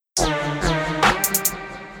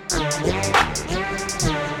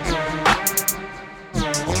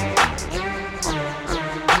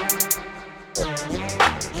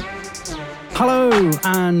Hello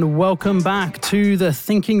and welcome back to the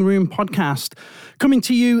Thinking Room podcast, coming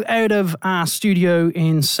to you out of our studio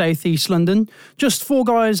in southeast London. Just four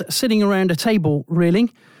guys sitting around a table,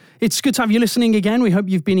 really. It's good to have you listening again. We hope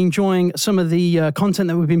you've been enjoying some of the content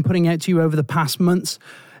that we've been putting out to you over the past months.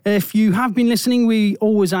 If you have been listening, we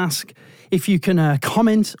always ask if you can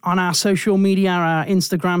comment on our social media, our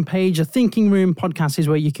Instagram page. The Thinking Room podcast is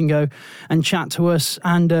where you can go and chat to us.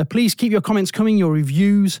 And please keep your comments coming, your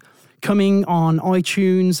reviews coming on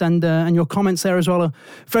iTunes, and your comments there as well are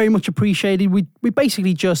very much appreciated. We're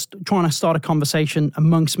basically just trying to start a conversation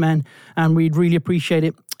amongst men, and we'd really appreciate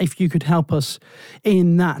it if you could help us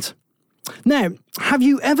in that. Now, have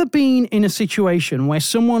you ever been in a situation where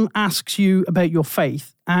someone asks you about your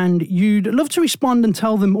faith and you'd love to respond and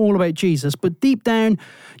tell them all about Jesus, but deep down,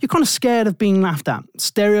 you're kind of scared of being laughed at,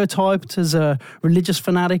 stereotyped as a religious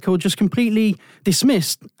fanatic, or just completely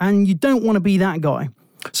dismissed, and you don't want to be that guy?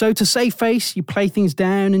 So to save face, you play things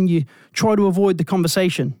down and you try to avoid the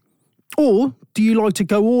conversation. Or do you like to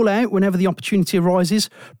go all out whenever the opportunity arises,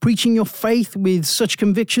 preaching your faith with such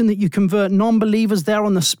conviction that you convert non-believers there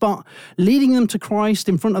on the spot, leading them to Christ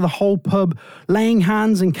in front of the whole pub, laying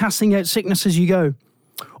hands and casting out sickness as you go?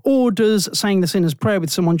 Or does saying the sinner's prayer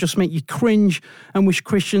with someone just make you cringe and wish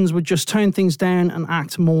Christians would just tone things down and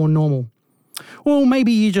act more normal? Or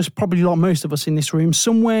maybe you just, probably like most of us in this room,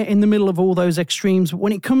 somewhere in the middle of all those extremes,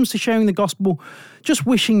 when it comes to sharing the gospel, just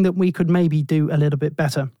wishing that we could maybe do a little bit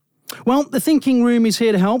better. Well, the Thinking Room is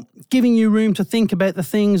here to help, giving you room to think about the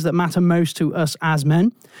things that matter most to us as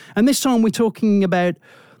men. And this time we're talking about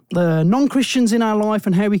the non-Christians in our life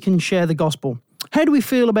and how we can share the gospel. How do we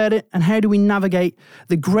feel about it, and how do we navigate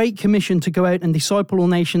the Great Commission to go out and disciple all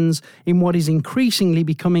nations in what is increasingly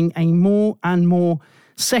becoming a more and more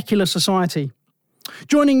secular society?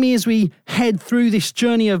 Joining me as we head through this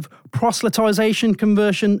journey of proselytization,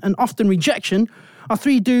 conversion, and often rejection are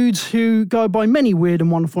three dudes who go by many weird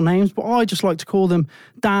and wonderful names, but I just like to call them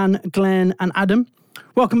Dan, Glenn, and Adam.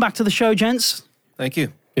 Welcome back to the show, gents. Thank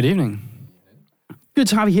you. Good evening. Good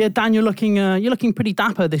to have you here, Dan. You're looking pretty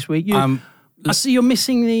dapper this week. I see you're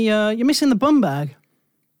missing the bum bag.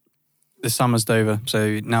 The summer's over,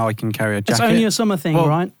 so now I can carry a jacket. It's only a summer thing,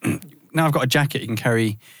 right? Now I've got a jacket, you can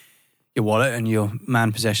carry your wallet and your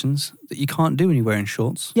man possessions that you can't do when you're wearing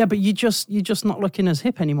shorts. Yeah, but you're just not looking as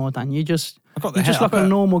hip anymore, Dan. You just look like a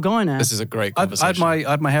normal guy now. This is a great conversation. I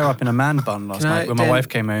had my hair up in a man bun last night when my wife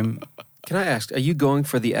came home. Can I ask, are you going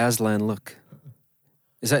for the Aslan look?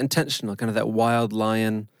 Is that intentional? Kind of that wild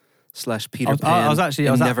lion / Peter Pan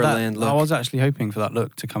Neverland look? I was actually hoping for that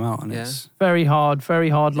look to come out, and it's very hard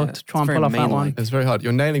look to try and pull off that one. It's very hard.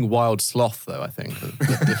 You're nailing wild sloth, though, I think.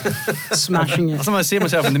 Smashing it. Sometimes I see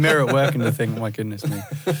myself in the mirror at work and I think, oh my goodness me.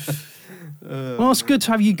 Well, it's good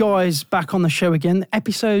to have you guys back on the show again.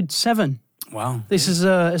 Episode 7. Wow. This is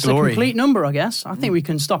a complete number, I guess. I think we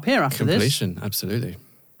can stop here after Completion, absolutely.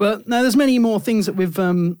 Well, now there's many more things that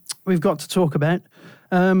we've got to talk about,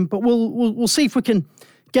 but we'll see if we can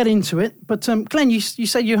get into it. But Glenn, you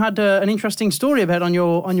said you had an interesting story about on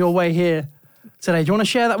your way here today. Do you want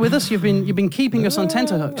to share that with us? You've been keeping us on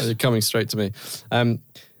tenterhooks. You're coming straight to me.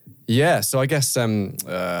 So I guess some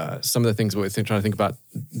of the things we're trying to think about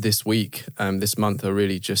this week, this month, are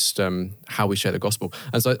really just how we share the gospel.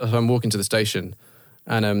 And so I'm walking to the station,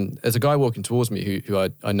 and there's a guy walking towards me who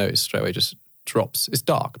I noticed straight away just drops. It's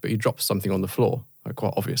dark, but he drops something on the floor, like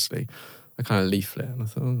quite obviously. A kind of leaflet, and I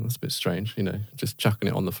thought, oh, that's a bit strange, just chucking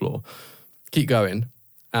it on the floor. Keep going,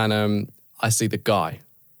 and I see the guy,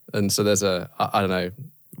 and so there's I don't know,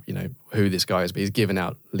 who this guy is, but he's giving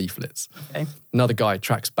out leaflets. Okay. Another guy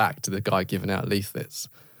tracks back to the guy giving out leaflets,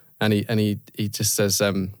 and he just says,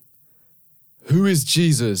 "Who is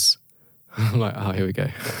Jesus?" I'm like, oh, here we go.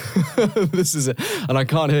 This is it. And I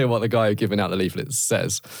can't hear what the guy giving out the leaflets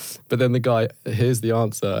says, but then the guy hears the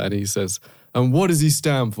answer, and he says, "And what does he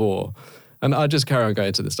stand for?" And I just carry on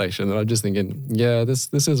going to the station, and I'm just thinking, yeah, this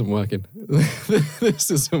isn't working. This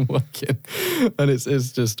isn't working. And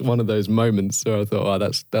it's just one of those moments where I thought,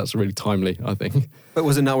 oh, that's really timely, I think. But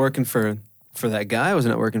was it not working for that guy? Was it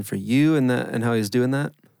not working for you and how he was doing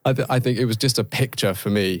that? I think it was just a picture for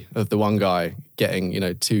me of the one guy getting,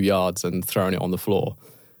 2 yards and throwing it on the floor.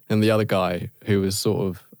 And the other guy who was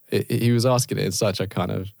he was asking it in such a kind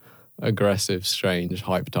of aggressive, strange,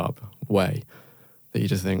 hyped up way that you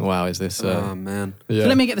just think, wow, is this... oh, man. Yeah. So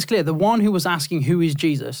let me get this clear. The one who was asking, who is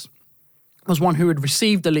Jesus, was one who had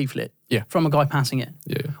received the leaflet from a guy passing it.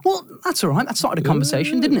 Yeah. Well, that's all right. That started a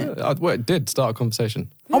conversation, didn't it? Well, it did start a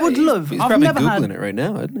conversation. I would love... He's I've probably never Googling had... it right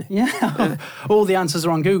now, isn't he? Yeah. All the answers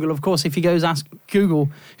are on Google. Of course, if he goes ask Google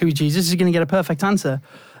who is Jesus, he's going to get a perfect answer.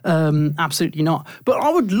 Absolutely not. But I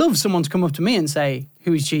would love someone to come up to me and say,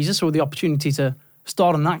 who is Jesus, or the opportunity to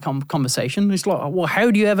start on that conversation. It's like, well,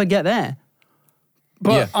 how do you ever get there?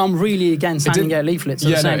 But I'm really against handing out leaflets at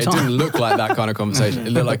the same time. It didn't look like that kind of conversation. It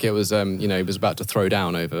looked like it was, he was about to throw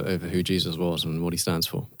down over who Jesus was and what he stands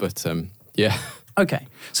for. But, yeah. Okay.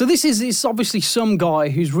 So this is obviously some guy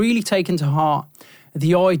who's really taken to heart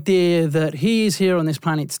the idea that he is here on this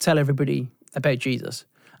planet to tell everybody about Jesus.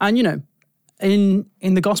 And, in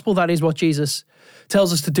the gospel, that is what Jesus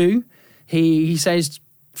tells us to do. He says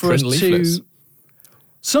for us to...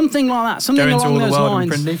 Something like that, something along those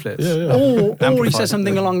lines. And print leaflets. Or he says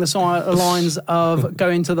something along the lines of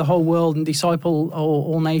go into the whole world and disciple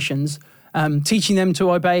all nations, teaching them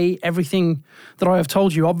to obey everything that I have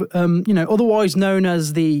told you. Otherwise known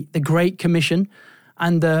as the Great Commission,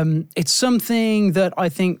 and it's something that I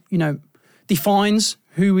think defines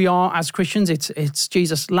who we are as Christians. It's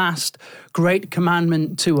Jesus' last great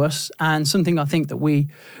commandment to us, and something I think that we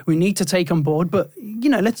need to take on board. But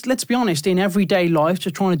let's be honest, in everyday life,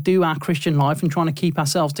 just trying to do our Christian life and trying to keep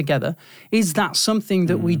ourselves together, is that something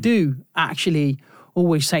that we do actually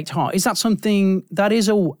always take to heart? Is that something that is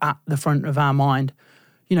all at the front of our mind?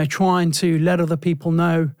 Trying to let other people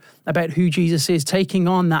know about who Jesus is, taking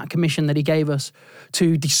on that commission that he gave us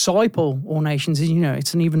to disciple all nations.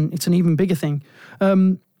 It's an even bigger thing.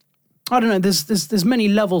 I don't know. There's many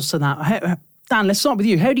levels to that. Dan, let's start with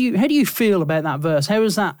you. How do you feel about that verse?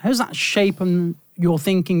 How's that shaping your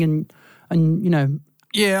thinking and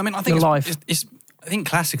Yeah, I mean, I think your life? I think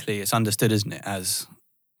classically it's understood, isn't it, as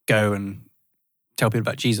go and tell people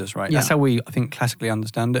about Jesus, right? Yeah. That's how we, I think, classically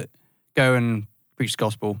understand it. Go and preach the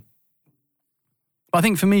gospel. But I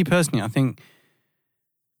think for me personally, I think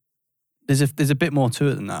there's a bit more to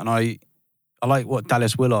it than that. And I like what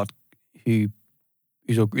Dallas Willard,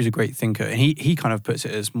 who's a great thinker, and he kind of puts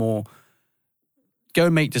it as more go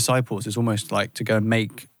and make disciples is almost like to go and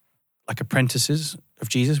make like apprentices of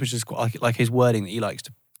Jesus, which is quite like his wording that he likes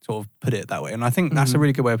to sort of put it that way. And I think that's a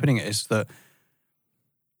really good way of putting it, is that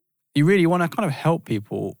you really want to kind of help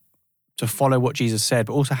people to follow what Jesus said,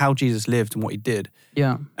 but also how Jesus lived and what he did.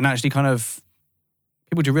 Yeah. And actually kind of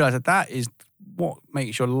people to realize that is what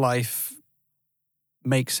makes your life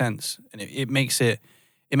make sense. And it makes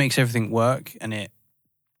everything work. And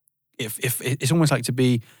if it's almost like to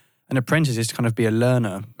be an apprentice is to kind of be a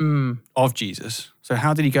learner of Jesus. So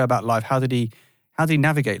how did he go about life? How did he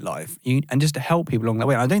navigate life? And just to help people along that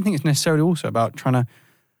way. And I don't think it's necessarily also about trying to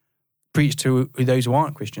preach to those who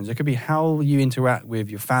aren't Christians. It could be how you interact with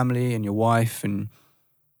your family and your wife and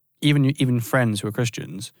even friends who are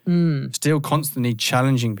Christians. Still constantly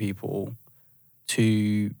challenging people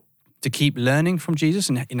to keep learning from Jesus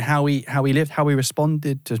and in how he lived, how he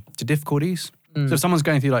responded to difficulties. So if someone's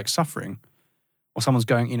going through like suffering, or someone's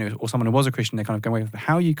going, or someone who was a Christian, they're kind of going away,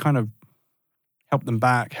 how you kind of help them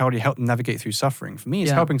back, how do you help them navigate through suffering? For me,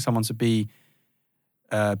 it's helping someone to be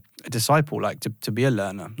a disciple, like to be a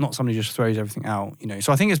learner, not somebody who just throws everything out,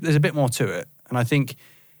 So I think there's a bit more to it. And I think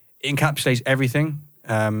it encapsulates everything,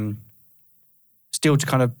 still to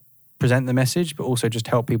kind of present the message, but also just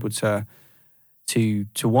help people to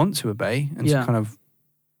want to obey and to kind of,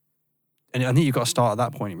 and I think you've got to start at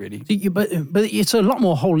that point, really. But it's a lot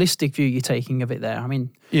more holistic view you're taking of it there. I mean,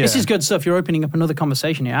 this is good stuff. You're opening up another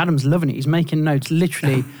conversation here. Adam's loving it. He's making notes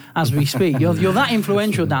literally as we speak. You're that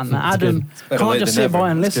influential, Dan, that Adam can't just sit by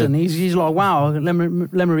and listen. He's like, wow, let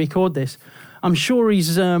me record this. I'm sure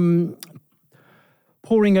he's poring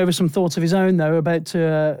over some thoughts of his own, though, about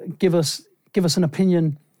to give us an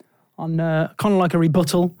opinion on kind of like a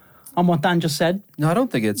rebuttal on what Dan just said. No, I don't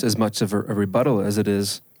think it's as much of a rebuttal as it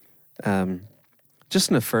is just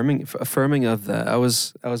an affirming of that. I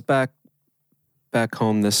was back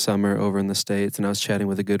home this summer over in the States, and I was chatting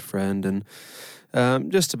with a good friend and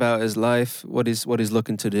just about his life, what he's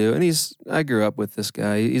looking to do. And I grew up with this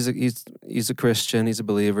guy. He's a Christian. He's a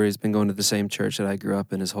believer. He's been going to the same church that I grew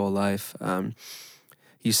up in his whole life.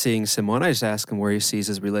 He's seeing someone. I just asked him where he sees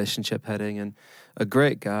his relationship heading, and a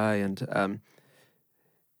great guy. And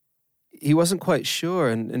he wasn't quite sure,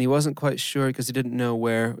 and he wasn't quite sure because he didn't know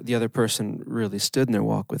where the other person really stood in their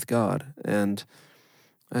walk with God. And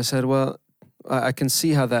I said, well, I can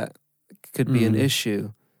see how that could be an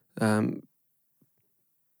issue. And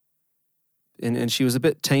she was a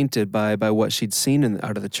bit tainted by what she'd seen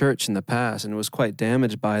out of the church in the past, and was quite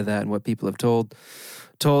damaged by that and what people have told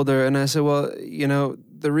her. And I said, well,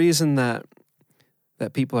 the reason that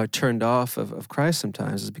that people are turned off of Christ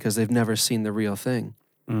sometimes is because they've never seen the real thing.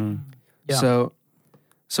 Yeah.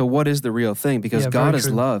 So what is the real thing? Because God is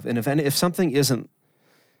love. And if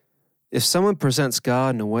someone presents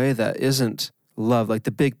God in a way that isn't love, like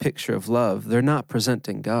the big picture of love, they're not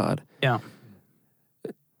presenting God. Yeah.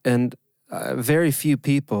 And very few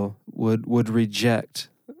people would reject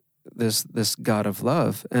this God of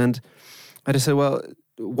love. And I just said, well,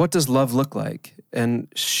 what does love look like? And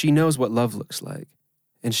she knows what love looks like.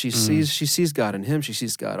 And she sees God in him. She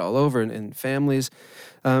sees God all over in families,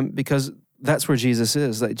 because that's where Jesus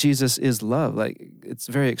is. Like, Jesus is love. Like, it's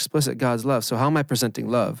very explicit, God's love. So how am I presenting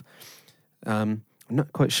love? I'm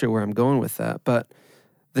not quite sure where I'm going with that, but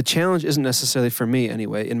the challenge isn't necessarily for me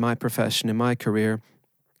anyway, in my profession, in my career,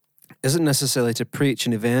 isn't necessarily to preach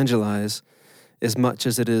and evangelize as much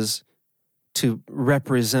as it is to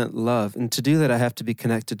represent love. And to do that, I have to be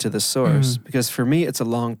connected to the source, because for me, it's a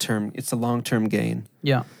long-term gain.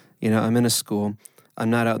 Yeah. You know, I'm in a school. I'm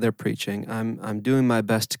not out there preaching. I'm doing my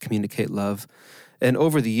best to communicate love. And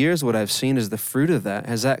over the years, what I've seen is the fruit of that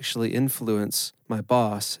has actually influenced my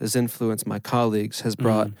boss, has influenced my colleagues, has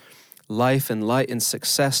brought life and light and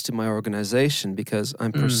success to my organization, because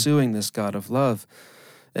I'm pursuing this God of love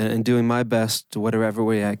and doing my best to whatever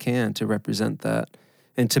way I can to represent that.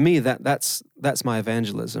 And to me, that's my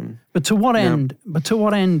evangelism. But to what end? But to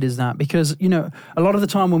what end is that? Because, you know, a lot of the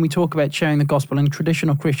time when we talk about sharing the gospel, and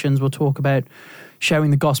traditional Christians will talk about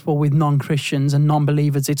sharing the gospel with non-Christians and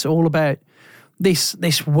non-believers, it's all about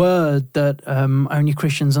this word that only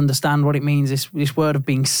Christians understand what it means. This word of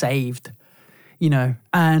being saved, you know.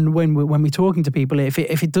 And when we're talking to people, if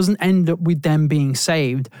it doesn't end up with them being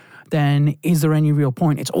saved, then is there any real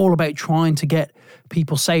point? It's all about trying to get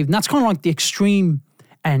people saved, and that's kind of like the extreme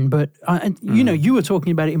end. But you know, you were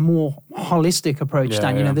talking about it in more holistic approach,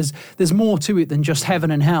 Dan. You know, there's more to it than just heaven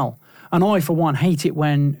and hell. And I, for one, hate it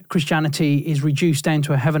when Christianity is reduced down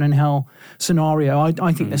to a heaven and hell scenario.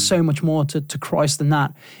 I think there's so much more to Christ than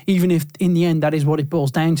that. Even if in the end that is what it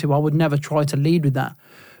boils down to, I would never try to lead with that.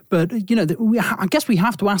 But, you know, I guess we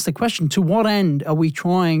have to ask the question, to what end are we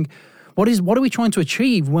trying? What are we trying to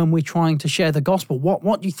achieve when we're trying to share the gospel?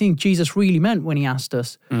 What do you think Jesus really meant when he asked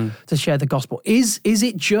us to share the gospel? Is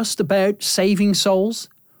it just about saving souls,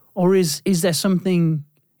 or is there something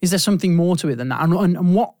more to it than that?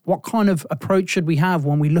 And what kind of approach should we have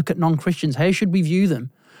when we look at non-Christians? How should we view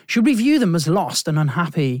them? Should we view them as lost and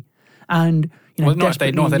unhappy? And, you know, well, not if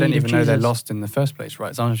they don't even know they're Jesus? Lost in the first place,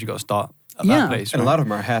 right? Sometimes you've got to start at that place. And right? a lot of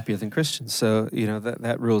them are happier than Christians, so you know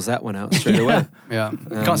that rules that one out straight away. Yeah,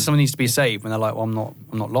 can't someone needs to be saved when they're like, well, I'm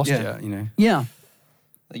not lost yet, you know. Yeah.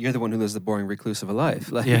 You're the one who lives the boring, reclusive of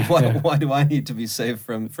life. Like, Yeah. why do I need to be saved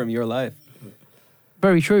from your life?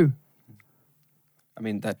 Very true. I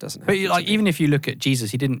mean, that doesn't. But happen like, to me. even if you look at Jesus,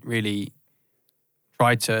 he didn't really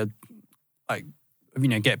try to, like, you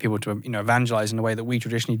know, get people to, you know, evangelize in the way that we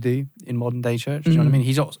traditionally do in modern day church. Do you know what I mean?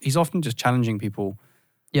 He's often just challenging people.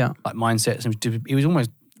 Yeah. Like mindsets. And he was almost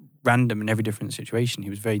random in every different situation. He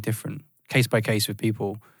was very different, case by case with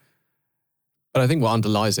people. But I think what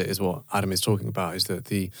underlies it is what Adam is talking about, is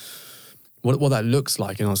that what that looks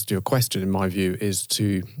like, in answer to your question, in my view, is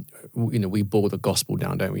to, you know, we boil the gospel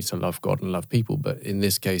down, don't we, to love God and love people. But in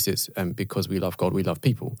this case, it's because we love God, we love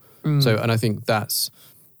people. So, and I think that's,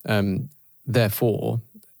 therefore,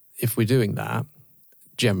 if we're doing that,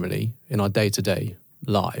 generally, in our day-to-day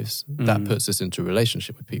lives, that puts us into a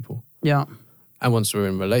relationship with people. Yeah. And once we're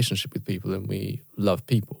in relationship with people and we love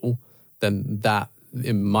people, then that,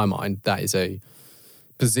 in my mind, that is a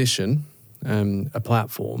position, a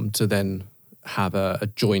platform to then have a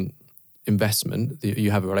joint investment. You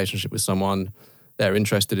have a relationship with someone, they're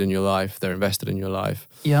interested in your life, they're invested in your life.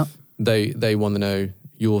 Yeah. They want to know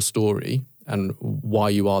your story and why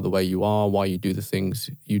you are the way you are, why you do the things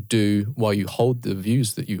you do, why you hold the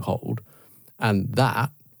views that you hold. And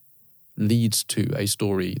that leads to a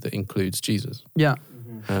story that includes Jesus. Yeah.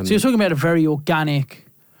 So you're talking about a very organic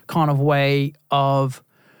kind of way of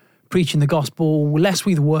preaching the gospel, less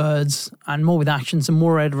with words and more with actions and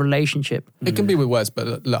more out of relationship. It can be with words,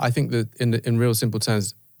 but look, I think that in real simple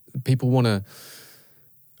terms, people want to,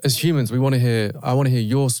 as humans, I want to hear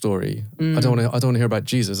your story. I don't want to hear about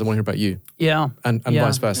Jesus. I want to hear about you. Yeah. And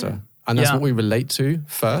vice versa. And that's what we relate to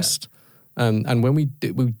first. And when we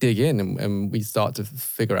dig in and we start to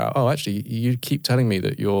figure out, oh, actually, you keep telling me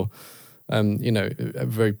that you're, you know,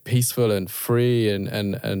 very peaceful and free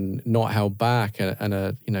and not held back,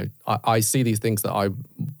 and you know, I see these things that I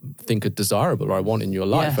think are desirable or I want in your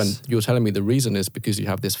life, and you're telling me the reason is because you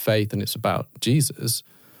have this faith and it's about Jesus,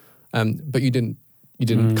 but you You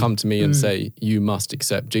didn't come to me and say, you must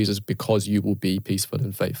accept Jesus because you will be peaceful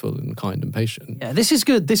and faithful and kind and patient. Yeah, this is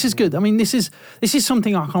good. This is good. I mean, this is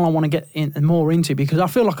something I kind of want to get more into, because I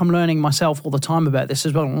feel like I'm learning myself all the time about this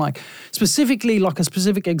as well. And like specifically, like a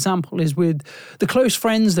specific example is with the close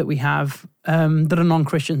friends that we have that are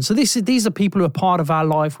non-Christians. So these are people who are part of our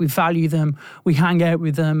life. We value them. We hang out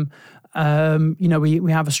with them.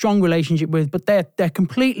 We have a strong relationship with, but they're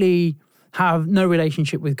completely have no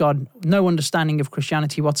relationship with God, no understanding of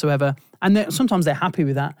Christianity whatsoever. And sometimes they're happy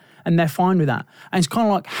with that and they're fine with that. And it's kind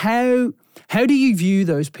of like, how do you view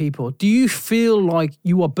those people? Do you feel like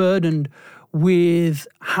you are burdened with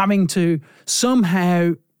having to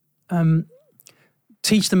somehow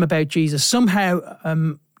teach them about Jesus, somehow,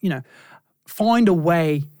 find a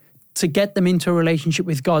way to get them into a relationship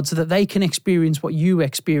with God so that they can experience what you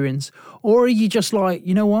experience? Or are you just like,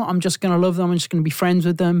 you know what, I'm just going to love them, I'm just going to be friends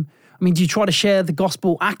with them? I mean, do you try to share the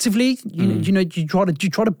gospel actively? Do you try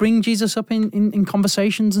to bring Jesus up in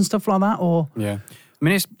conversations and stuff like that? Or yeah, I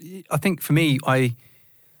mean, I think for me, I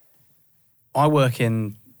work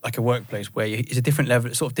in like a workplace where it's a different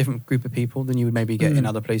level, sort of different group of people than you would maybe get in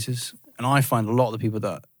other places. And I find a lot of the people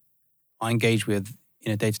that I engage with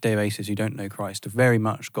in a day-to-day basis who don't know Christ have very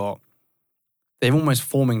much they're almost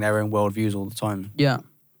forming their own worldviews all the time. Yeah.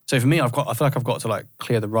 So for me, I feel like I've got to like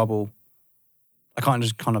clear the rubble. I can't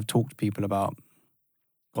just kind of talk to people about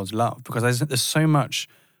God's love, because there's so much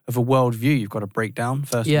of a worldview you've got to break down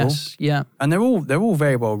first of all. Yes, yeah. And they're all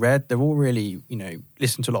very well read. They're all really,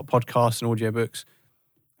 listen to a lot of podcasts and audiobooks.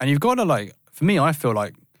 And you've got to for me, I feel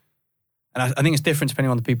like, and I think it's different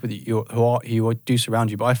depending on the people that you do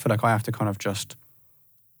surround you, but I feel like I have to kind of just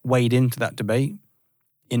wade into that debate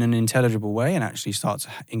in an intelligible way and actually start to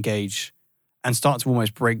engage and start to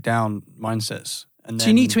almost break down mindsets. And so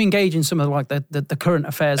you need to engage in some of the current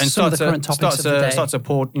affairs, and some of the current topics of the day.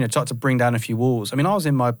 Start to bring down a few walls. I mean, I was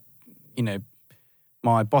in my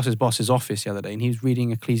boss's office the other day, and he was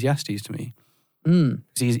reading Ecclesiastes to me.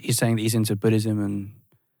 He's saying that he's into Buddhism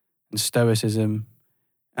and Stoicism,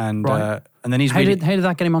 and then he's how did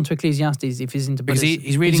that get him onto Ecclesiastes if he's into Buddhism? Because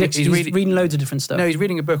he's reading loads of different stuff. No, he's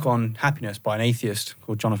reading a book on happiness by an atheist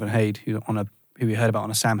called Jonathan Haidt, who we heard about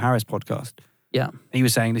on a Sam Harris podcast. Yeah. And he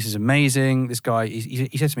was saying, this is amazing. This guy,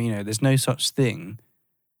 he said to me, there's no such thing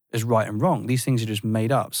as right and wrong. These things are just made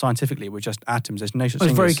up. Scientifically, we're just atoms. There's no such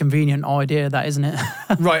thing. It's a very convenient idea, that, isn't it?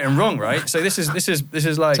 Right and wrong, right? So this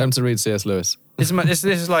is like... Time to read C.S. Lewis. This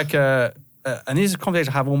is like and this is a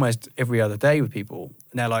conversation I have almost every other day with people.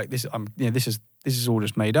 And they're like, this is all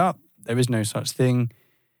just made up. There is no such thing.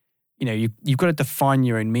 You've got to define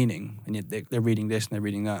your own meaning. And they're reading this and they're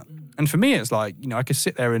reading that. And for me, it's like, I could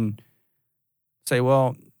sit there and say,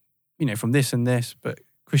 well, from this and this, but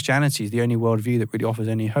Christianity is the only worldview that really offers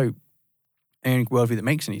any hope, the only worldview that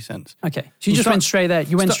makes any sense. Okay, so you just went straight there.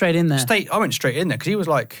 You went straight in there. I went straight in there because he was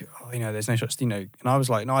like, there's no such thing, and I was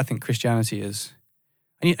like, no, I think Christianity is,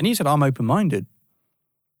 and he said, I'm open-minded.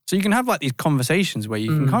 So you can have like these conversations where you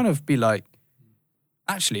can kind of be like,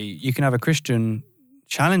 actually, you can have a Christian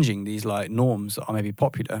challenging these like norms that are maybe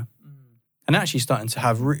popular, and actually starting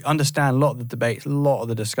to understand a lot of the debates, a lot of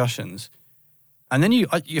the discussions. And then you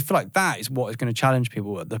feel like that is what is going to challenge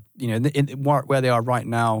people at where they are right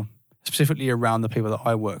now, specifically around the people that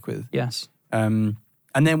I work with. Yes. And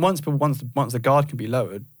then once the guard can be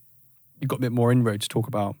lowered, you've got a bit more inroad to talk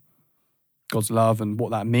about God's love and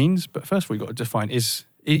what that means. But first of all, you've got to define, is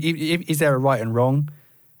there a right and wrong?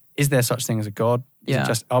 Is there such thing as a God?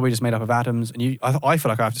 Are we just made up of atoms? And I feel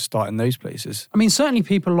like I have to start in those places. I mean, certainly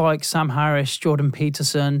people like Sam Harris, Jordan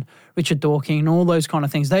Peterson, Richard Dawkins, and all those kind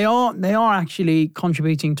of things, they are actually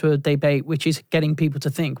contributing to a debate which is getting people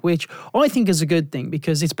to think, which I think is a good thing,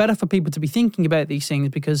 because it's better for people to be thinking about these things,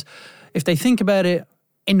 because if they think about it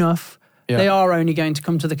enough, they are only going to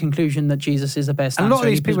come to the conclusion that Jesus is the best answer. And a lot of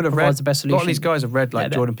these people have read, the best solution. A lot of these guys have read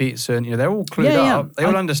Jordan Peterson, they're all clued up. They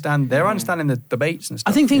all understand, they're understanding the debates and stuff.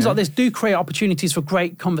 I think things like this do create opportunities for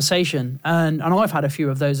great conversation. And I've had a few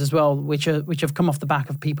of those as well, which have come off the back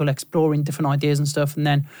of people exploring different ideas and stuff. And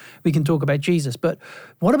then we can talk about Jesus. But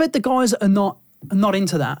what about the guys that are not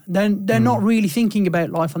into that? They're not really thinking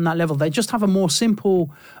about life on that level. They just have a more simple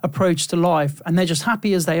approach to life, and they're just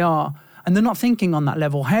happy as they are. And they're not thinking on that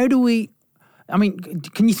level. Can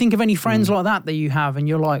you think of any friends like that you have, and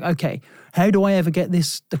you're like, okay, how do I ever get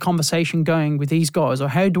the conversation going with these guys, or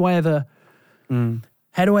how do I ever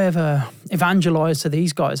evangelize to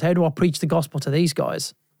these guys? How do I preach the gospel to these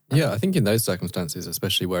guys? Yeah, I think in those circumstances,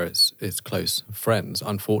 especially where it's close friends,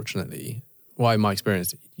 unfortunately, in my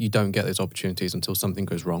experience, you don't get those opportunities until something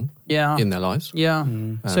goes wrong in their lives. Yeah,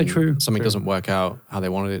 so true. Something doesn't work out how they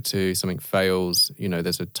wanted it to, something fails,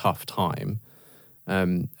 there's a tough time.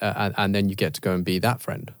 and then you get to go and be that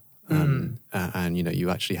friend, and you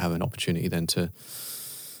actually have an opportunity then to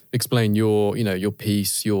explain your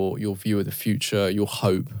peace, your view of the future, your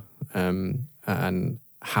hope, and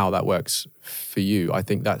how that works for you. I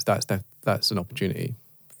think that's an opportunity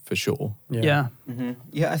for sure. Yeah. Mm-hmm.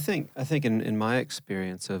 Yeah, I think in my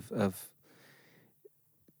experience of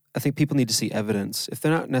I think people need to see evidence. If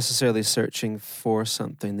they're not necessarily searching for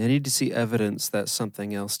something, they need to see evidence that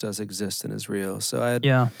something else does exist and is real. So I had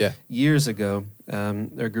years ago, there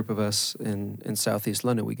were a group of us in Southeast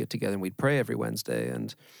London. We get together and we'd pray every Wednesday.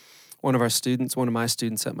 And one of my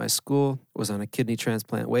students at my school was on a kidney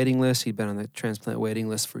transplant waiting list. He'd been on the transplant waiting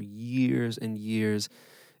list for years and years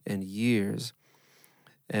and years.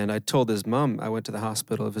 And I told his mom, I went to the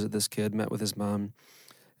hospital to visit this kid, met with his mom.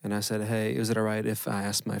 And I said, hey, is it all right if I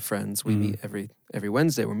ask my friends? We meet every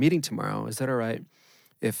Wednesday. We're meeting tomorrow. Is that all right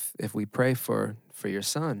if we pray for your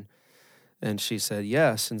son? And she said,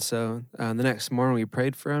 yes. And so the next morning we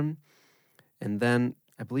prayed for him. And then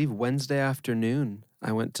I believe Wednesday afternoon,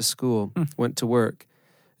 I went to school, went to work,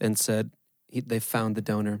 and said they found the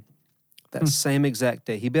donor that same exact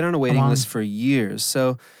day. He'd been on a waiting list for years.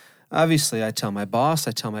 So obviously I tell my boss,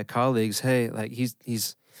 I tell my colleagues, hey, like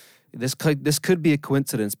this could be a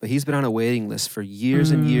coincidence, but he's been on a waiting list for years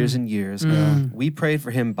and years and years. We prayed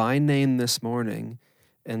for him by name this morning,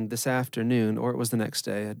 and this afternoon, or it was the next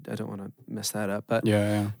day. I don't want to mess that up, but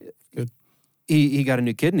Good. He got a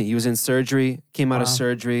new kidney. He was in surgery, came out of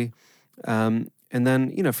surgery, and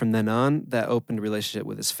then from then on, that opened a relationship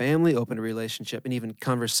with his family, opened a relationship, and even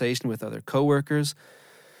conversation with other coworkers,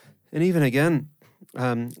 and even again,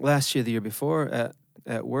 last year, the year before,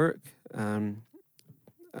 at work.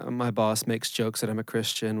 My boss makes jokes that I'm a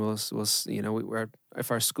Christian.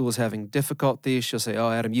 If our school is having difficulties, she'll say, "Oh,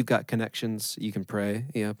 Adam, you've got connections. You can pray.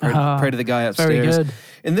 Pray to the guy upstairs." Very good.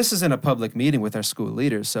 And this is in a public meeting with our school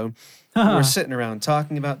leaders. So we're sitting around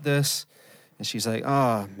talking about this, and she's like,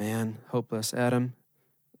 "Oh man, hopeless, Adam.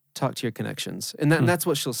 Talk to your connections." And that's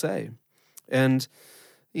what she'll say. And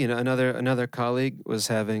another colleague was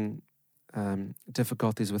having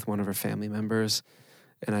difficulties with one of her family members,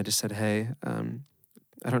 and I just said, "Hey,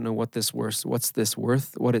 I don't know what it's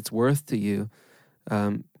worth to you,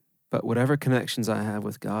 but whatever connections I have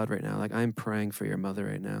with God right now, like I'm praying for your mother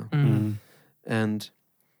right now." And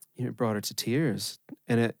it brought her to tears,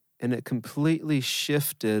 and it completely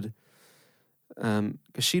shifted, because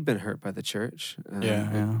she'd been hurt by the church.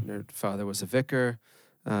 Her father was a vicar,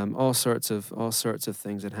 all sorts of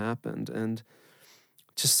things had happened, and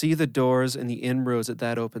to see the doors and the inroads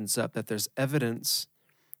that opens up, that there's evidence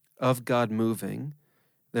of God moving.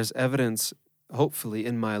 There's evidence, hopefully,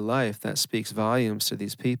 in my life that speaks volumes to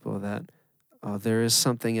these people that there is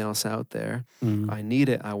something else out there. I need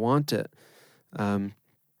it. I want it. And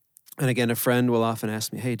again, a friend will often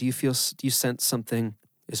ask me, "Hey, do you sense something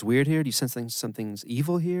is weird here? Do you sense something's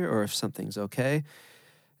evil here, or if something's okay?"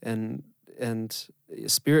 And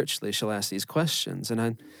spiritually, she'll ask these questions, and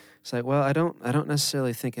I'm like, "Well, I don't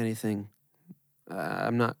necessarily think anything.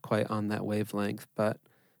 I'm not quite on that wavelength, but."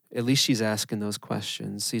 At least she's asking those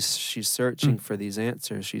questions. She's searching for these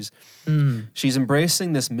answers. She's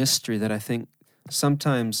embracing this mystery that I think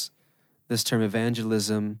sometimes this term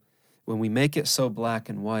evangelism, when we make it so black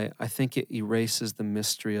and white, I think it erases the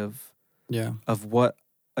mystery of what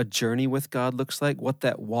a journey with God looks like, what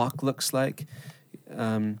that walk looks like.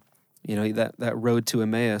 That road to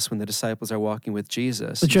Emmaus when the disciples are walking with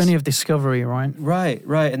Jesus. The journey of discovery, right?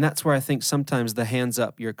 Right. And that's where I think sometimes the hands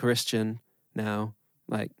up, you're a Christian now,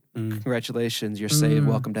 like, congratulations, you're saved,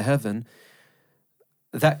 welcome to heaven.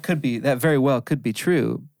 That very well could be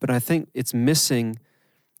true, but I think it's missing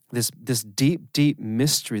this deep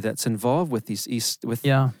mystery that's involved with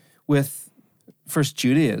with first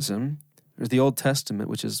Judaism, there's the Old Testament,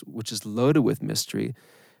 which is loaded with mystery,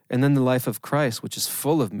 and then the life of Christ, which is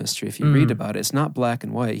full of mystery. If you read about it, it's not black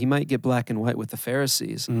and white. He might get black and white with the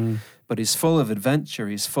Pharisees, but he's full of adventure.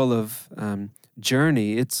 He's full of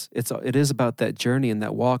journey. It is about that journey and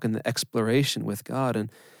that walk and the exploration with God. And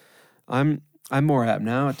I'm more apt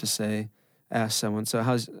now to ask someone, so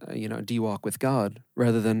how's do you walk with God,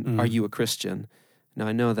 rather than are you a Christian? Now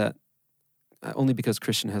I know that only because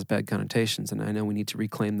Christian has bad connotations, and I know we need to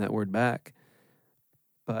reclaim that word back.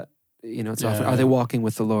 But it's often, are they walking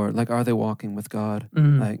with the Lord? Like, are they walking with God?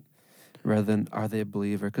 Like, rather than are they a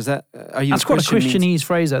believer? Because that's quite a Christianese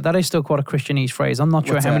phrase. That is still quite a Christianese phrase. I'm not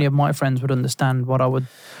sure how many of my friends would understand what I would.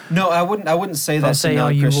 No, I wouldn't say that. Say,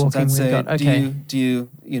 are you walking with God? Okay. Do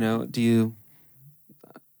you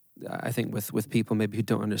I think with people maybe who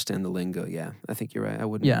don't understand the lingo, I think you're right. I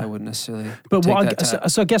wouldn't necessarily. But take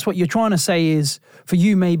I guess what you're trying to say is, for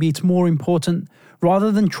you, maybe it's more important,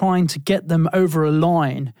 rather than trying to get them over a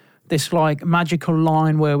line, this like magical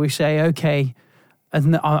line where we say, okay,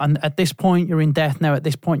 and at this point you're in death, now at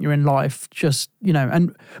this point you're in life, just,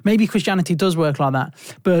 and maybe Christianity does work like that,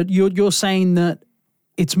 but you're saying that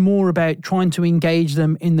it's more about trying to engage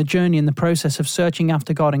them in the journey, in the process of searching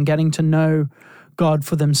after God and getting to know God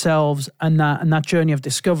for themselves, and that journey of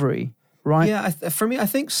discovery, right? Yeah, for me, I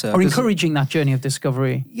think so. Or encouraging that journey of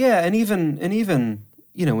discovery. Yeah, and even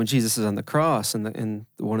when Jesus is on the cross and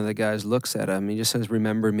one of the guys looks at him, he just says,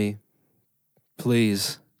 "Remember me,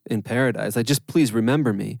 please, in paradise. Like, just please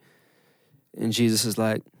remember me." And Jesus is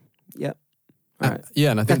like, "Yep, all right,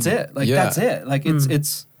 and I think that's it. Like that's it. Like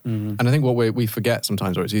it's." And I think what we forget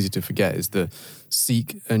sometimes, or it's easy to forget, is the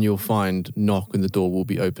seek and you'll find, knock and the door will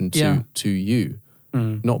be opened to you,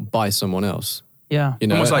 not by someone else. Yeah,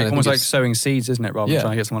 almost like sowing seeds, isn't it? Rather than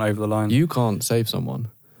trying to get someone over the line. You can't save someone.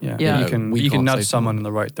 Yeah. You can nudge someone in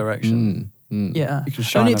the right direction. Yeah, you can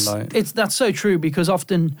shine a light. That's so true, because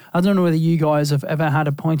often, I don't know whether you guys have ever had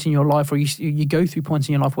a point in your life, or you go through points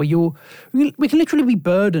in your life where we can literally be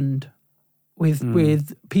burdened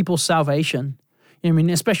with people's salvation. I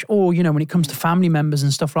mean, especially, or when it comes to family members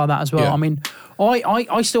and stuff like that as well. Yeah. I mean,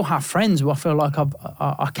 I still have friends who I feel like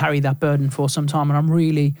I carry that burden for some time, and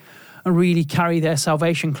I really carry their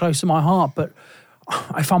salvation close to my heart. But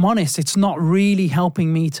if I'm honest, it's not really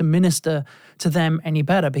helping me to minister to them any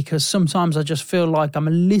better, because sometimes I just feel like I'm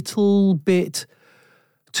a little bit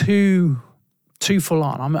too full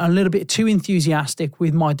on. I'm a little bit too enthusiastic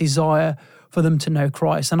with my desire for them to know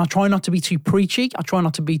Christ. And I try not to be too preachy. I try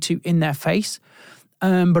not to be too in their face.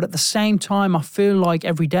 But at the same time, I feel like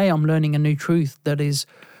every day I'm learning a new truth that is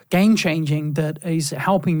game-changing, that is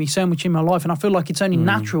helping me so much in my life. And I feel like it's only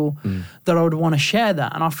natural that I would want to share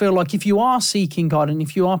that. And I feel like if you are seeking God and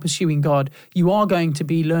if you are pursuing God, you are going to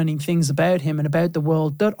be learning things about Him and about the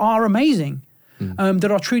world that are amazing,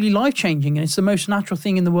 that are truly life-changing. And it's the most natural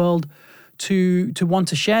thing in the world to want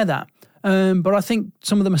to share that. But I think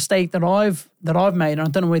some of the mistake that I've made, and I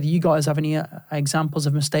don't know whether you guys have any examples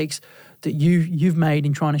of mistakes that you've made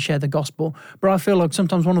in trying to share the gospel, but I feel like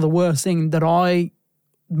sometimes one of the worst thing that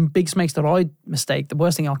biggest mistakes that I mistake, the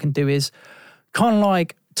worst thing I can do is kind of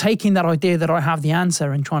like taking that idea that I have the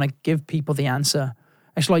answer and trying to give people the answer.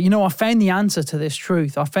 It's like, I found the answer to this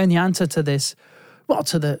truth. I found the answer to this,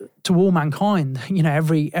 to all mankind.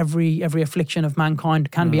 Every affliction of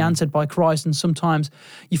mankind can be answered by Christ. And sometimes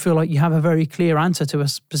you feel like you have a very clear answer to a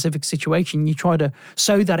specific situation. You try to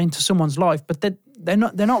sow that into someone's life, but they're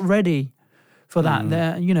not ready for that.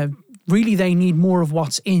 They're, really they need more of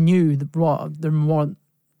what's in you than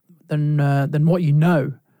what you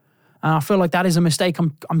know. And I feel like that is a mistake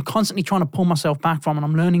I'm constantly trying to pull myself back from, and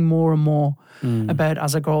I'm learning more and more about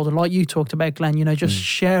as I grow older. Like you talked about, Glenn, just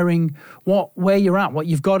sharing where you're at, what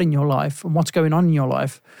you've got in your life, and what's going on in your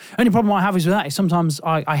life. Only problem I have is with that is sometimes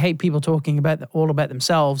I hate people talking all about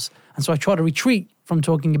themselves, and so I try to retreat from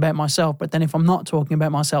talking about myself. But then if I'm not talking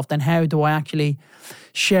about myself, then how do I actually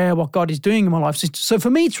share what God is doing in my life? So for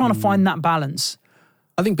me, it's trying to find that balance.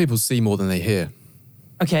 I think people see more than they hear.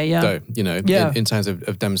 Okay, yeah. Though, in terms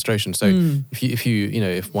of demonstration. So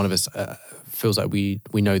if one of us feels like we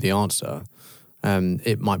know the answer,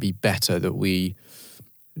 it might be better that we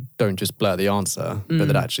don't just blurt the answer, but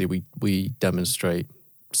that actually we demonstrate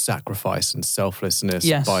sacrifice and selflessness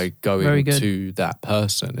by going to that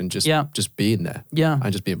person and just being there,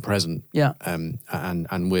 and just being present,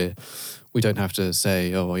 and we don't have to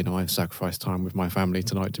say, I've sacrificed time with my family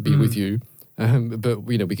tonight to be with you, but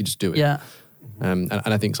we can just do it. Yeah. And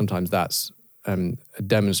I think sometimes that's a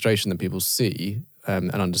demonstration that people see and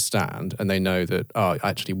understand, and they know that,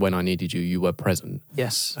 actually, when I needed you, you were present.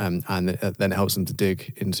 Yes. And then it helps them to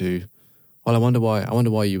dig into, well, I wonder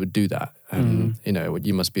why you would do that.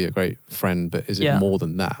 You must be a great friend, but is it more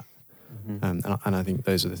than that? And I think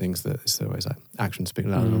those are the things that it's always like actions speak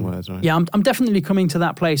louder than words, right? Yeah, I'm definitely coming to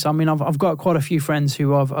that place. I mean, I've got quite a few friends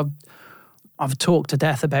who I've talked to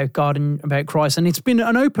death about God and about Christ, and it's been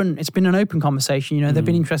an open conversation. They've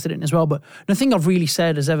been interested in it as well, but nothing I've really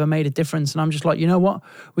said has ever made a difference. And I'm just like, you know what?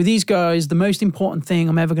 With these guys, the most important thing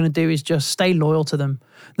I'm ever going to do is just stay loyal to them,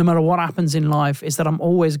 no matter what happens in life. Is that I'm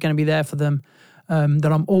always going to be there for them,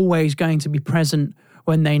 that I'm always going to be present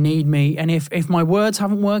when they need me. And if my words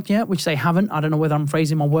haven't worked yet, which they haven't, I don't know whether I'm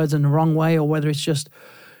phrasing my words in the wrong way or whether it's just,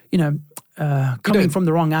 coming from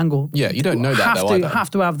the wrong angle. Yeah, you don't know that though. Have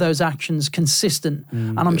to have those actions consistent.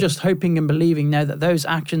 And I'm just hoping and believing now that those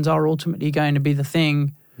actions are ultimately going to be the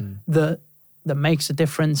thing that makes a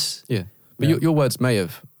difference. Yeah. But your words may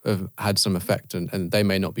have have had some effect, and they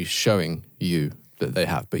may not be showing you that they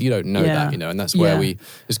have, but you don't know that, and that's where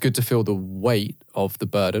it's good to feel the weight of the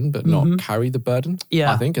burden, but not carry the burden,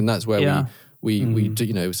 I think, and that's where we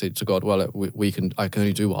do, say to God, well, I can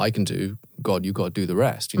only do what I can do. God, you got to do the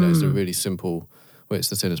rest. It's a really simple, it's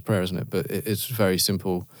the sinner's prayer, isn't it? But it's very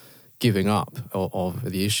simple giving up of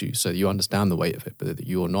the issue, so you understand the weight of it, but that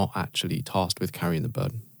you're not actually tasked with carrying the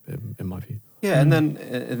burden, in my view. Yeah, and then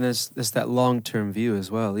there's that long-term view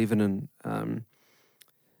as well, even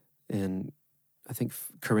in I think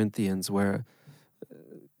Corinthians, where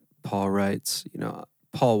Paul writes,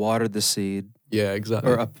 Paul watered the seed. Yeah,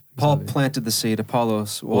 exactly. Or Paul planted the seed,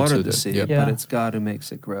 Apollos watered the seed, but it's God who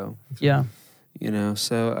makes it grow. Yeah.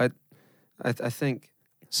 So I think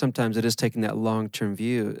sometimes it is taking that long-term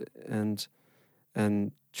view and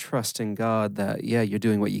trusting God that, you're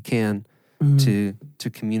doing what you can to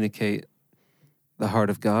communicate the heart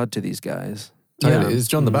of God to these guys. Totally. It's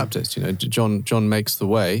John the Baptist. John makes the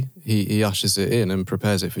way. He ushers it in and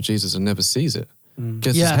prepares it for Jesus and never sees it.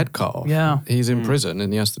 Gets his head cut off. Yeah. He's in prison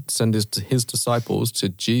and he has to send his disciples to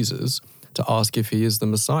Jesus to ask if he is the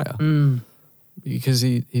Messiah. Because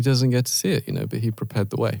he doesn't get to see it, but he prepared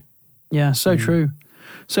the way. Yeah, so true.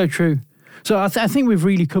 So true. So I think we've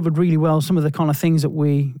really covered really well some of the kind of things that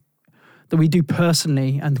we do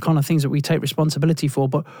personally and the kind of things that we take responsibility for.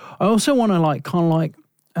 But I also want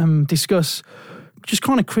to discuss just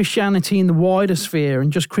kind of Christianity in the wider sphere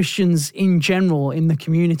and just Christians in general in the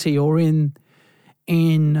community or in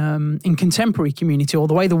contemporary community or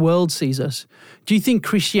the way the world sees us. Do you think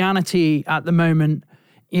Christianity at the moment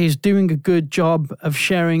is doing a good job of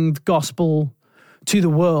sharing the gospel to the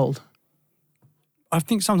world? I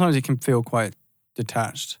think sometimes it can feel quite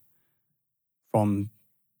detached from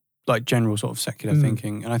like general sort of secular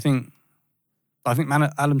thinking. And I think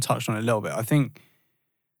Adam touched on it a little bit. I think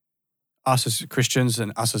us as Christians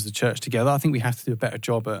and us as the church together, I think we have to do a better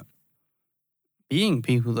job at being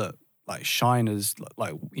people that like shine as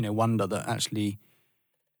wonder, that actually,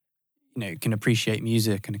 can appreciate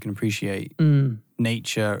music and can appreciate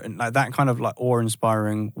nature and like that kind of like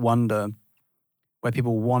awe-inspiring wonder where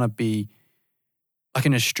people want to be like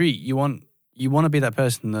in a street. You want to be that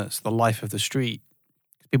person that's the life of the street.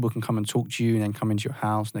 People can come and talk to you and then come into your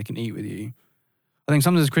house and they can eat with you. I think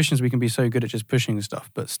sometimes as Christians we can be so good at just pushing stuff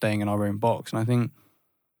but staying in our own box. And I think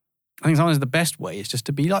sometimes the best way is just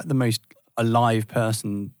to be like the most alive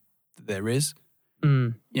person that there is.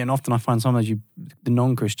 And often I find sometimes the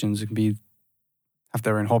non-Christians can have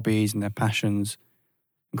their own hobbies and their passions,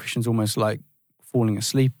 and Christians almost like falling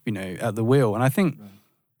asleep, at the wheel. And I think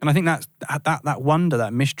that wonder,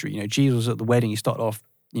 that mystery, Jesus was at the wedding. He started off,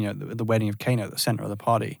 the wedding of Cana at the center of the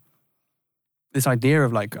party. This idea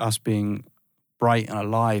of like us being bright and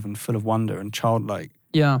alive and full of wonder and childlike.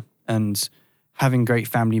 Yeah. And having great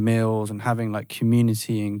family meals and having like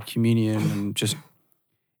community and communion and just,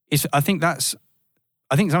 I think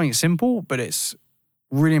something simple, but it's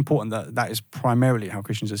really important that is primarily how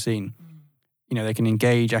Christians are seen. They can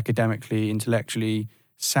engage academically, intellectually,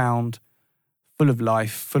 sound, full of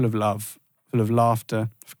life, full of love, full of laughter,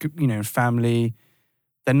 family.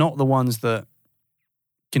 They're not the ones that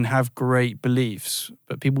can have great beliefs,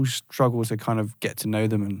 but people struggle to kind of get to know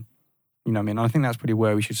them. And, I think that's pretty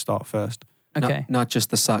where we should start first. Okay. Not just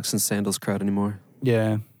the socks and sandals crowd anymore.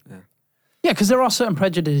 Yeah. Yeah, because there are certain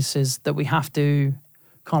prejudices that we have to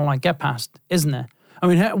kind of like get past, isn't there? I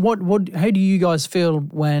mean, how do you guys feel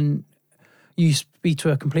when you speak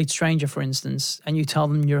to a complete stranger, for instance, and you tell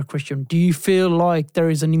them you're a Christian? Do you feel like there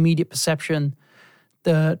is an immediate perception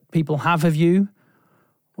that people have of you?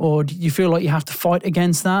 Or do you feel like you have to fight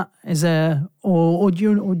against that? Is there, or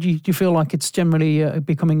do you feel like it's generally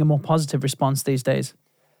becoming a more positive response these days?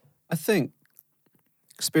 I think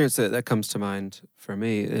experience that comes to mind for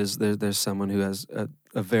me is there's someone who has a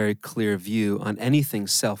very clear view on anything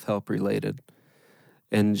self-help related,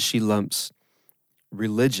 and she lumps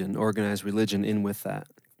religion, organized religion, in with that.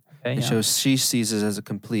 Okay, and so she sees it as a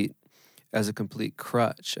complete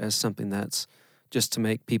crutch, as something that's just to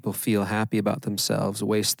make people feel happy about themselves,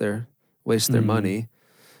 waste their money,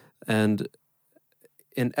 and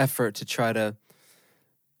in effort to try to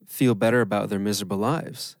feel better about their miserable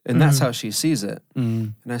lives. And that's how she sees it.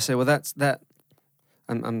 And I say, well,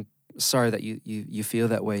 I'm sorry that you feel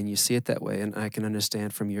that way and you see it that way, and I can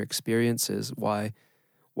understand from your experiences why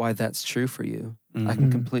that's true for you. I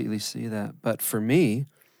can completely see that. But for me,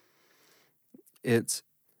 it's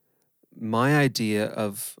my idea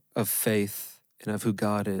of faith and of who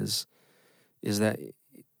God is that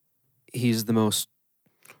He's the most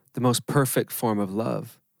perfect form of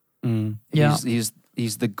love. He's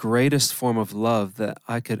He's the greatest form of love that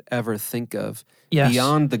I could ever think of. Yes.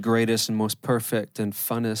 Beyond the greatest and most perfect and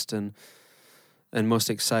funnest and most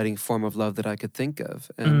exciting form of love that I could think of.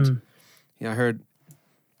 And I heard,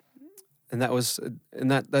 and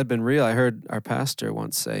that had been real. I heard our pastor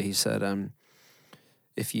once say, he said,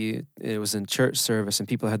 it was in church service and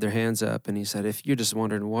people had their hands up, and he said, if you're just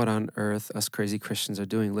wondering what on earth us crazy Christians are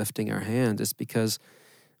doing lifting our hands, it's because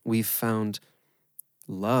we've found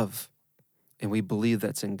love and we believe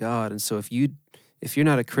that's in God. And so if you're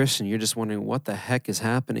not a Christian, you're just wondering what the heck is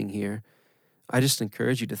happening here, I just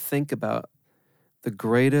encourage you to think about the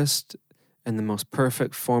greatest and the most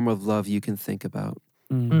perfect form of love you can think about,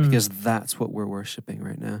 because that's what we're worshiping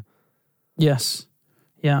right now. Yes.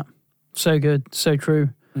 Yeah. So good. So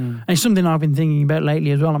true. And it's something I've been thinking about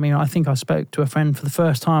lately as well. I mean, I think I spoke to a friend for the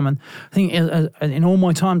first time, and I think in all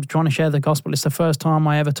my time trying to share the gospel, it's the first time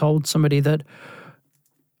I ever told somebody that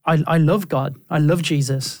I love God. I love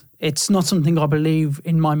Jesus. It's not something I believe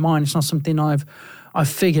in my mind. It's not something I've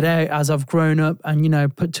figured out as I've grown up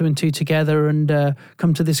and, put two and two together and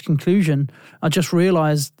come to this conclusion. I just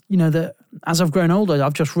realized, that as I've grown older,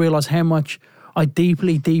 I've just realized how much I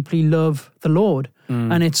deeply, deeply love the Lord.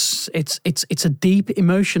 And it's a deep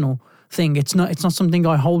emotional thing. It's not something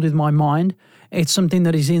I hold with my mind. It's something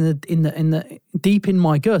that is in the deep in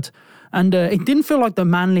my gut. And it didn't feel like the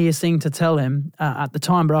manliest thing to tell him at the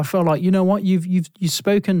time, but I felt like, you know what, you've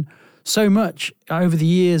spoken so much over the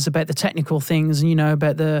years about the technical things and,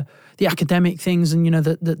 about the academic things and,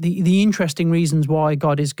 the interesting reasons why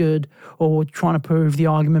God is good or trying to prove the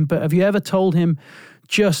argument. But have you ever told him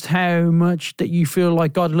just how much that you feel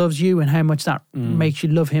like God loves you and how much that makes you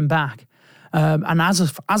love him back? And as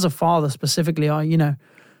a father specifically, I,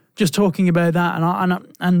 just talking about that,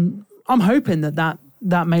 and I'm hoping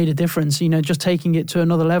that made a difference, just taking it to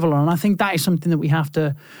another level. And I think that is something that we have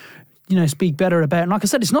to, speak better about. And like I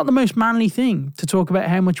said, it's not the most manly thing to talk about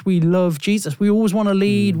how much we love Jesus. We always want to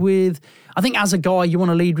lead with, I think as a guy, you want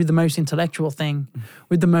to lead with the most intellectual thing,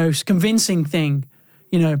 with the most convincing thing,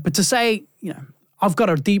 but to say, I've got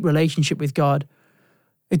a deep relationship with God,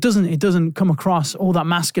 it doesn't come across all that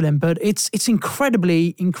masculine, but it's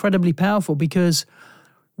incredibly, incredibly powerful, because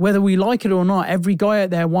whether we like it or not, every guy out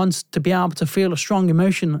there wants to be able to feel a strong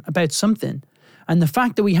emotion about something. And the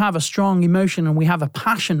fact that we have a strong emotion and we have a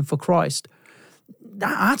passion for Christ,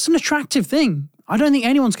 that's an attractive thing. I don't think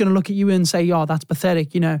anyone's going to look at you and say, "Oh, that's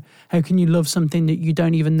pathetic." How can you love something that you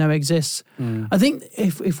don't even know exists? I think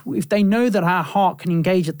if they know that our heart can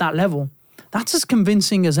engage at that level, that's as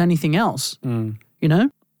convincing as anything else.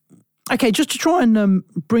 Okay, just to try and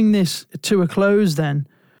bring this to a close, then,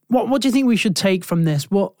 what do you think we should take from this?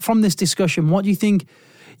 From this discussion? What do you think?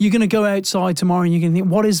 You're going to go outside tomorrow and you're going to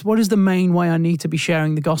think, what is the main way I need to be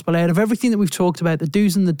sharing the gospel out of everything that we've talked about, the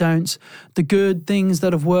do's and the don'ts, the good things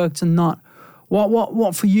that have worked and not?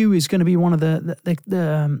 What for you is going to be one of the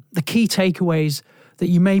key takeaways that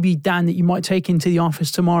you maybe, Dan, that you might take into the office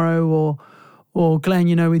tomorrow, or Glenn,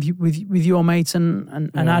 with your mates and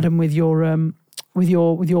Adam with your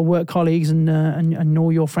work colleagues and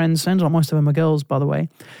all your friends. Sounds like most of them are girls, by the way.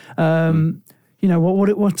 Are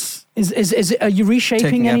you reshaping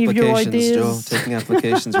Taking any of your ideas? Joel, taking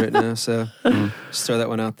applications right now, so just throw that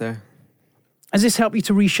one out there. Has this helped you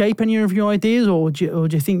to reshape any of your ideas, or do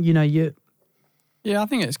you think you? Yeah, I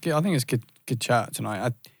think it's good. I think it's good chat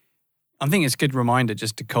tonight. I think it's a good reminder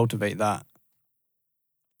just to cultivate that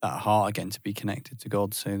heart again, to be connected to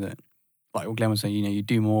God, so that, like what Glenn was saying, you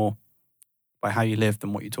do more by how you live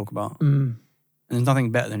than what you talk about. And there's nothing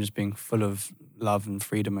better than just being full of love and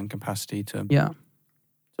freedom and capacity to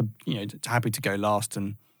happy to go last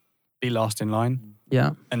and be last in line.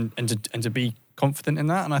 Yeah. And to be confident in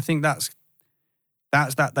that. And I think that's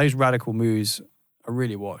those radical moves are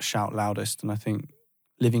really what shout loudest. And I think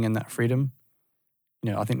living in that freedom,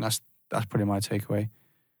 I think that's probably my takeaway.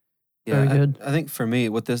 Yeah, very good. I think for me,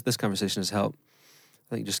 what this conversation has helped,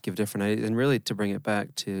 I think just give different ideas and really to bring it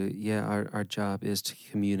back to, our job is to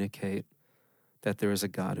communicate that there is a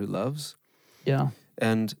God who loves. Yeah.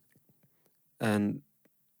 And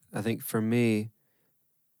I think for me,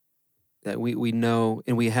 that we know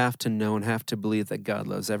and we have to know and have to believe that God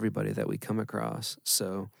loves everybody that we come across.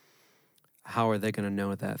 So how are they going to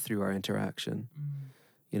know that? Through our interaction?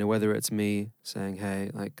 Whether it's me saying, hey,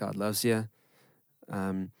 like, God loves you,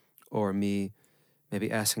 or me maybe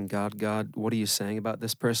asking God, what are you saying about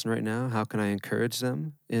this person right now? How can I encourage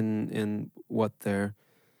them in what they're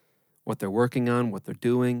working on, what they're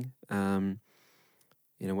doing,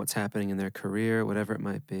 what's happening in their career, whatever it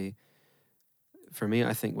might be. For me,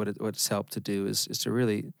 I think what it's helped to do is to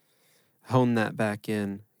really hone that back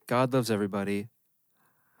in. God loves everybody.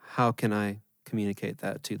 How can I communicate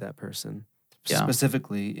that to that person Yeah.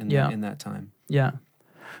 specifically in that time. Yeah.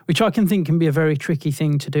 Which I can think can be a very tricky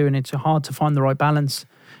thing to do, and it's hard to find the right balance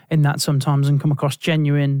in that sometimes and come across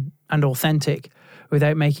genuine and authentic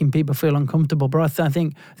without making people feel uncomfortable. But I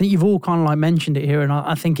think you've all kind of like mentioned it here, and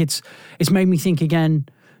I think it's made me think again.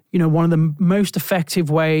 You know, one of the most effective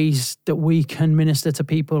ways that we can minister to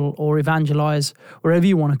people or evangelize, wherever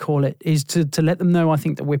you want to call it, is to let them know, I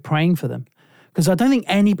think, that we're praying for them. Because I don't think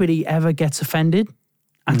anybody ever gets offended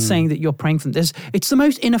at saying that you're praying for them. It's the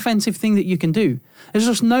most inoffensive thing that you can do. There's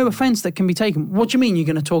just no offense that can be taken. What do you mean you're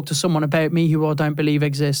going to talk to someone about me who I don't believe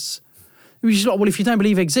exists? Which is like, well, if you don't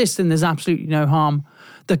believe exists, then there's absolutely no harm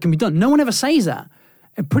that can be done. No one ever says that.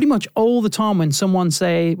 And pretty much all the time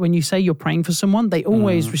when you say you're praying for someone, they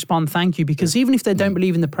always respond, thank you. Because even if they don't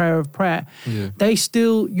believe in the prayer of prayer, you're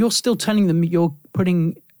still telling them you're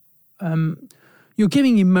giving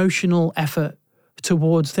emotional effort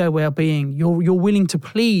towards their well-being. You're willing to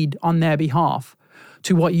plead on their behalf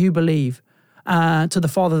to what you believe, to the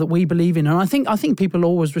Father that we believe in. And I think people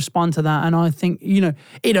always respond to that. And I think,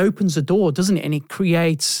 it opens the door, doesn't it? And it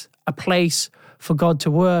creates a place for God to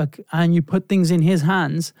work, and you put things in his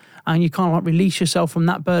hands and you kind of like release yourself from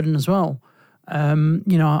that burden as well. I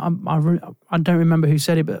don't remember who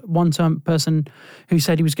said it, but one time person who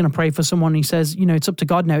said he was going to pray for someone, he says, it's up to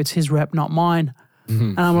God now, it's his rep, not mine.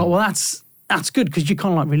 And I'm like, well, that's good, because you're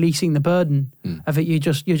kind of like releasing the burden of it. You're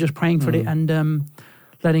just praying for it and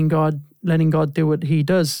letting God do what he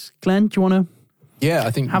does. Glenn, do you want to I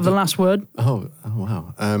think have the last word? Oh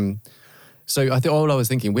wow. So I think all I was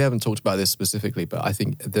thinking, we haven't talked about this specifically, but I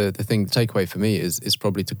think the takeaway for me is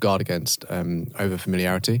probably to guard against over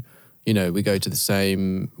familiarity. We go to the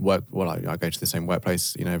same work. Well, I go to the same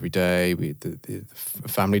workplace, every day. The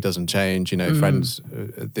family doesn't change. Friends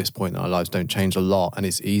at this point in our lives don't change a lot, and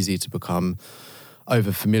it's easy to become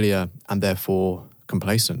over familiar and therefore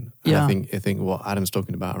complacent. Yeah. And I think what Adam's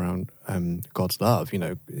talking about around God's love,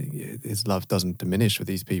 his love doesn't diminish with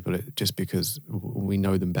these people just because we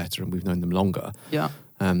know them better and we've known them longer. Yeah.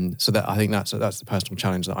 So that I think that's the personal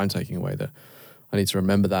challenge that I'm taking away, that I need to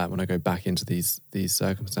remember that when I go back into these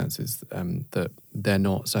circumstances, that they're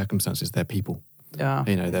not circumstances, they're people. Yeah.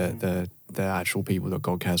 They're actual people that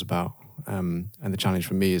God cares about. And the challenge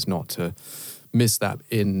for me is not to miss that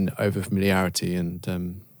in over familiarity and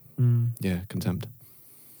contempt.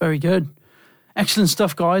 Very good. Excellent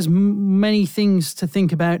stuff, guys. Many things to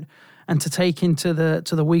think about and to take into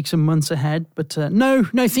the weeks and months ahead. But no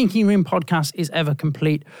Thinking Room podcast is ever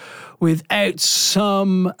complete without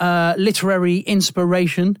some literary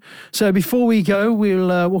inspiration. So before we go,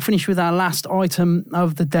 we'll finish with our last item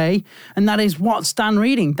of the day, and that is, what's Dan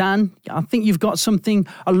reading? Dan, I think you've got something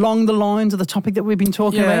along the lines of the topic that we've been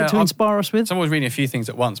talking about to inspire us with. So I'm always reading a few things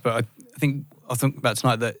at once, but I think about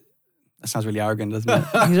tonight that sounds really arrogant, doesn't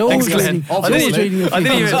it? He's always reading a few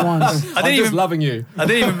things at once. I'm just loving you. I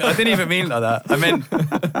didn't even mean it like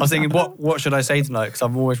that. I was thinking, what should I say tonight? Because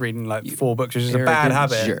I'm always reading like 4 books, which is a bad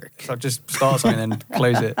habit. Jerk. So I just start something and then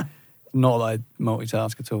close it. Not that I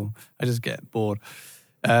multitask at all. I just get bored.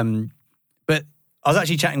 But I was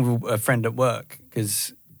actually chatting with a friend at work,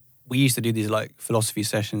 because we used to do these like philosophy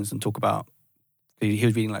sessions and talk about, he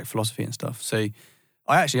was reading like philosophy and stuff. So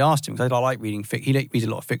I actually asked him, because I like reading he reads a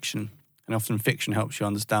lot of fiction. And often fiction helps you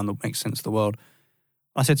understand what makes sense of the world.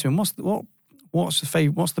 I said to him, what's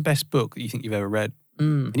the best book that you think you've ever read?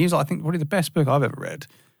 And he was like, I think probably the best book I've ever read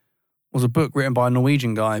was a book written by a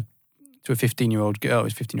Norwegian guy to a 15-year-old girl,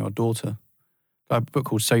 his 15-year-old daughter. A book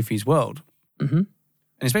called Sophie's World. Mm-hmm. And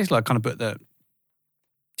it's basically like kind of book that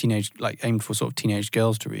aimed for sort of teenage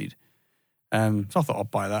girls to read. So I thought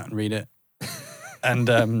I'd buy that and read it. And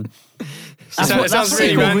it sounds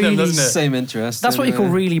really random, doesn't it? Same interest. That's what you call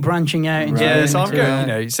really branching out. Right. Yeah, so I'm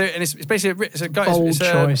going, So and it's basically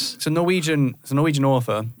choice. It's a Norwegian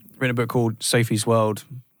author written a book called Sophie's World.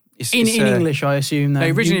 It's in English, I assume. Though. No,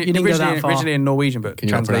 You didn't go that far. originally in Norwegian, but Can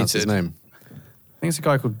you pronounce his name? I think it's a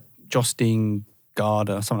guy called Jostein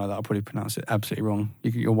Garda or something like that. I'll probably pronounce it absolutely wrong.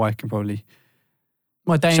 Your wife can probably.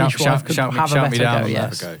 My Danish wife could have a better go, yes.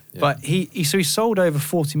 yes. Okay, yeah. But he sold over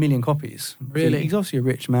 40 million copies. Really? So he's obviously a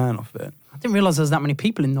rich man off of it. I didn't realise there's that many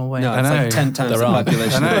people in Norway. No, it's I know. like 10 times the I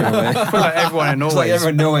population know. of Norway. I feel like everyone in It's Norway. like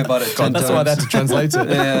everyone in Norway bought it 10 That's times. why I had to translate it.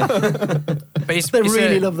 Yeah. But They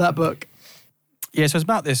really love that book. Yeah, so it's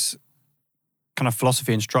about this kind of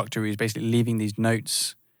philosophy instructor who's basically leaving these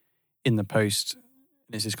notes in the post.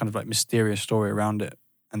 There's this kind of like mysterious story around it.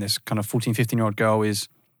 And this kind of 14, 15-year-old girl is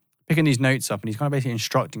picking these notes up, and he's kind of basically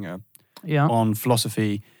instructing her on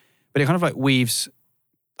philosophy. But it kind of like weaves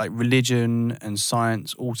like religion and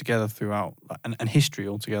science all together throughout, and history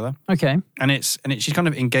all together. Okay. And she's kind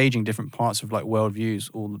of engaging different parts of like worldviews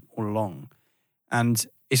all along, and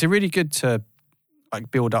it's a really good to like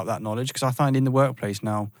build up that knowledge, because I find in the workplace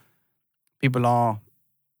now, people are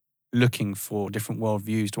looking for different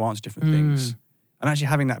worldviews to answer different things, and actually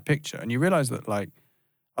having that picture, and you realize that like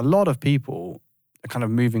a lot of people are kind of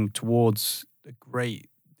moving towards the great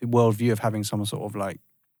worldview of having some sort of like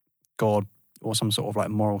God or some sort of like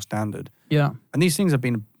moral standard. Yeah. And these things have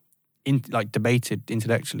been debated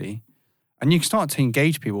intellectually, and you can start to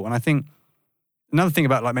engage people. And I think another thing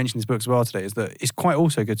about like mentioning this book as well today is that it's quite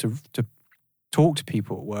also good to talk to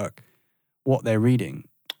people at work what they're reading.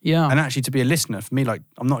 Yeah. And actually to be a listener. For me, like,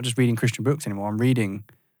 I'm not just reading Christian books anymore. I'm reading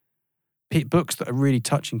books that are really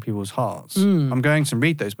touching people's hearts. I'm going to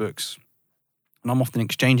read those books, and I'm often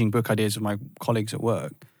exchanging book ideas with my colleagues at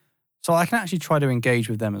work. So I can actually try to engage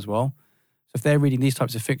with them as well. So if they're reading these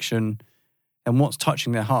types of fiction and what's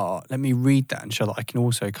touching their heart, let me read that and show that I can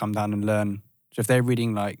also come down and learn. So if they're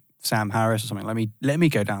reading like Sam Harris or something, let me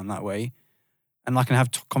go down that way, and I can have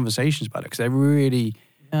conversations about it, because they're really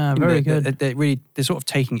very good. They're sort of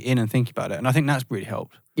taking it in and thinking about it, and I think that's really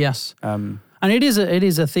helped. Yes. And it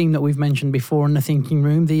is a theme that we've mentioned before in the thinking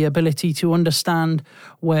room, the ability to understand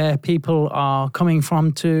where people are coming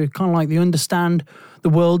from, to kind of like understand the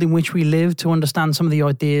world in which we live, to understand some of the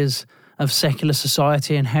ideas of secular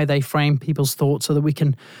society and how they frame people's thoughts, so that we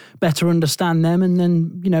can better understand them, and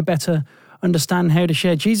then, better understand how to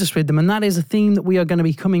share Jesus with them. And that is a theme that we are going to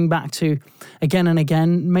be coming back to again and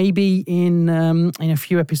again. Maybe in a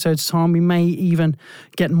few episodes' time, we may even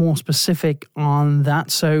get more specific on that.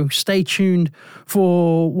 So stay tuned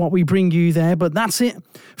for what we bring you there. But that's it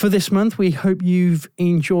for this month. We hope you've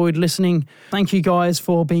enjoyed listening. Thank you guys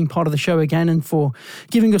for being part of the show again, and for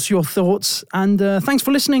giving us your thoughts. And thanks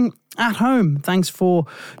for listening at home. Thanks for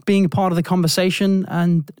being a part of the conversation.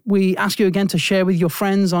 And we ask you again to share with your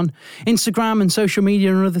friends on Instagram and social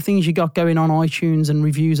media and other things you got going on, iTunes and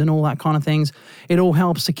reviews and all that kind of things. It all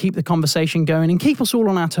helps to keep the conversation going and keep us all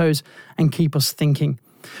on our toes and keep us thinking.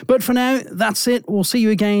 But for now, that's it. We'll see you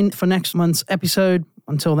again for next month's episode.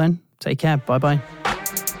 Until then, take care. Bye-bye.